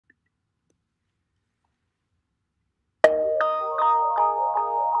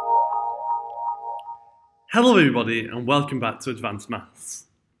Hello everybody and welcome back to Advanced Maths.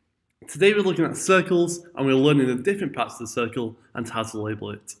 Today we're looking at circles and we're learning the different parts of the circle and how to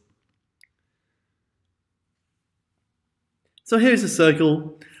label it. So here's a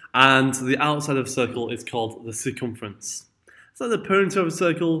circle and the outside of the circle is called the circumference. Is that the perimeter of a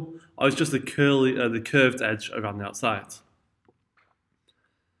circle or it's just the curved edge around the outside?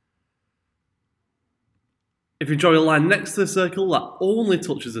 If you draw a line next to the circle that only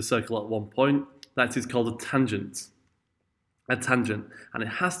touches the circle at one point, that is called a tangent. A tangent, and it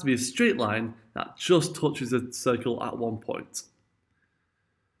has to be a straight line that just touches the circle at one point.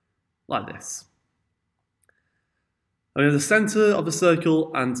 Like this. And we have the centre of the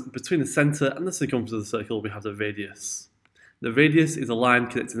circle, and between the centre and the circumference of the circle we have the radius. The radius is a line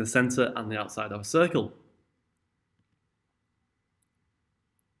connecting the centre and the outside of a circle.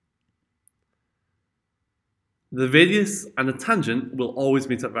 The radius and the tangent will always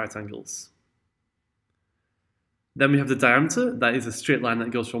meet at right angles. Then we have the diameter, that is a straight line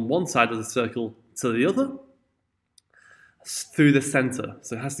that goes from one side of the circle to the other, through the centre,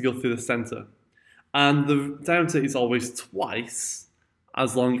 so it has to go through the centre. And the diameter is always twice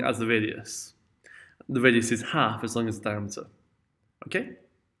as long as the radius. The radius is half as long as the diameter. Okay?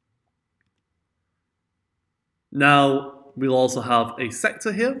 Now, we'll also have a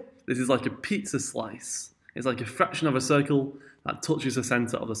sector here. This is like a pizza slice. It's like a fraction of a circle that touches the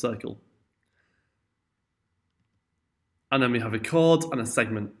centre of the circle. And then we have a chord and a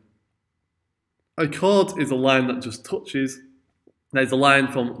segment. A chord is a line that just touches. There's a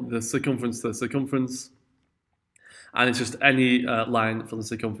line from the circumference to the circumference. And it's just any line from the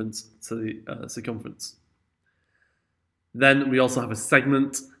circumference to the circumference. Then we also have a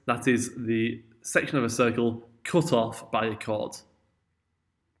segment. That is the section of a circle cut off by a chord.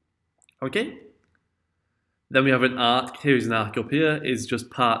 Okay? Then we have an arc. Here is an arc up here. It's just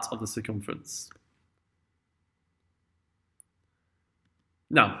part of the circumference.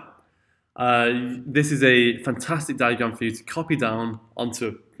 Now, this is a fantastic diagram for you to copy down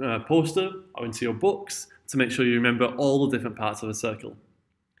onto a poster or into your books to make sure you remember all the different parts of a circle.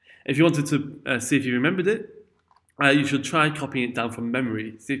 If you wanted to see if you remembered it, you should try copying it down from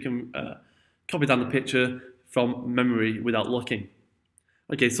memory. See if you can copy down the picture from memory without looking.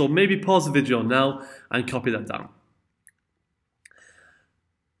 Okay, so maybe pause the video now and copy that down.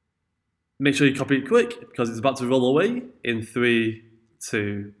 Make sure you copy it quick because it's about to roll away in 3,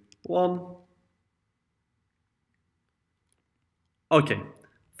 2, 1. Okay,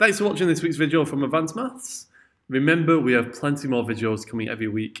 thanks for watching this week's video from Advanced Maths. Remember, we have plenty more videos coming every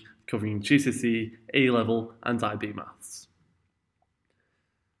week covering GCSE, A-Level and IB Maths.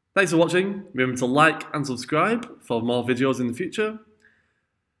 Thanks for watching. Remember to like and subscribe for more videos in the future.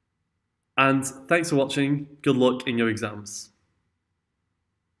 And thanks for watching. Good luck in your exams.